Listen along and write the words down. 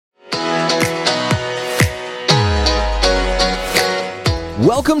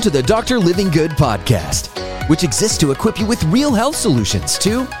Welcome to the Dr. Living Good podcast, which exists to equip you with real health solutions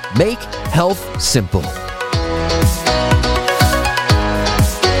to make health simple.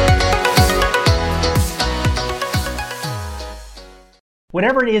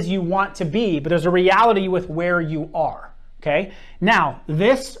 Whatever it is you want to be, but there's a reality with where you are, okay? Now,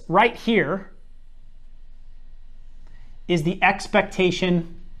 this right here is the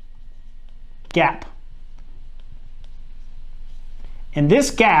expectation gap. And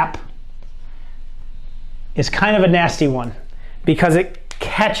this gap is kind of a nasty one because it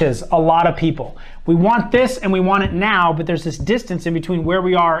catches a lot of people. We want this and we want it now, but there's this distance in between where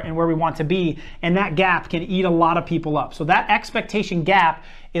we are and where we want to be, and that gap can eat a lot of people up. So that expectation gap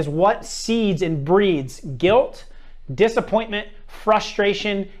is what seeds and breeds guilt, disappointment,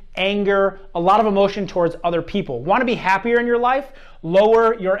 frustration, anger, a lot of emotion towards other people. Want to be happier in your life?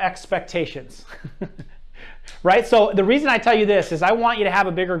 Lower your expectations. Right? So the reason I tell you this is I want you to have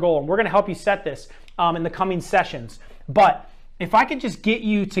a bigger goal, and we're going to help you set this in the coming sessions. But if I could just get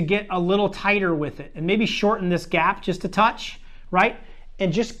you to get a little tighter with it and maybe shorten this gap just a touch, right?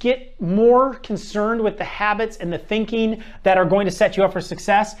 And just get more concerned with the habits and the thinking that are going to set you up for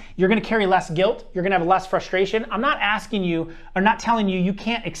success, you're going to carry less guilt. You're going to have less frustration. I'm not asking you or not telling you you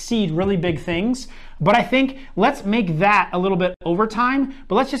can't exceed really big things, but I think let's make that a little bit over time,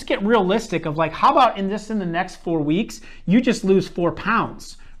 but let's just get realistic of like, how about in the next 4 weeks, you just lose 4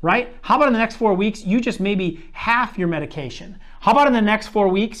 pounds, right? How about in the next 4 weeks, you just maybe half your medication? How about in the next 4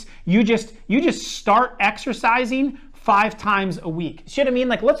 weeks, you just start exercising 5 times a week? See what I mean?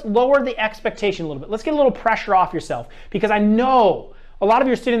 Like, let's lower the expectation a little bit. Let's get a little pressure off yourself, because I know a lot of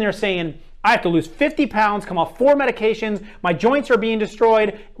you are sitting there saying, I have to lose 50 pounds, come off 4 medications, my joints are being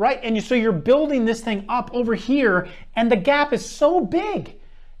destroyed, right? And so you're building this thing up over here, and the gap is so big.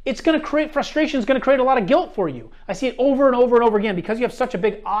 It's going to create frustration. It's going to create a lot of guilt for you. I see it over and over and over again because you have such a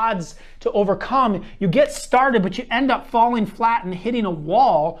big odds to overcome. You get started, but you end up falling flat and hitting a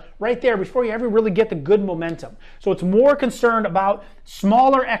wall right there before you ever really get the good momentum. So it's more concerned about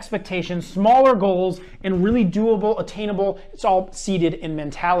smaller expectations, smaller goals, and really doable, attainable. It's all seated in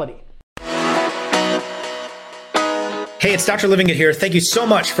mentality. Hey, it's Dr. Living Good here. Thank you so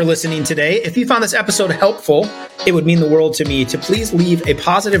much for listening today. If you found this episode helpful, it would mean the world to me to please leave a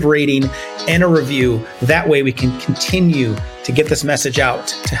positive rating and a review. That way we can continue to get this message out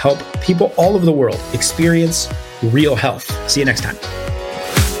to help people all over the world experience real health. See you next time.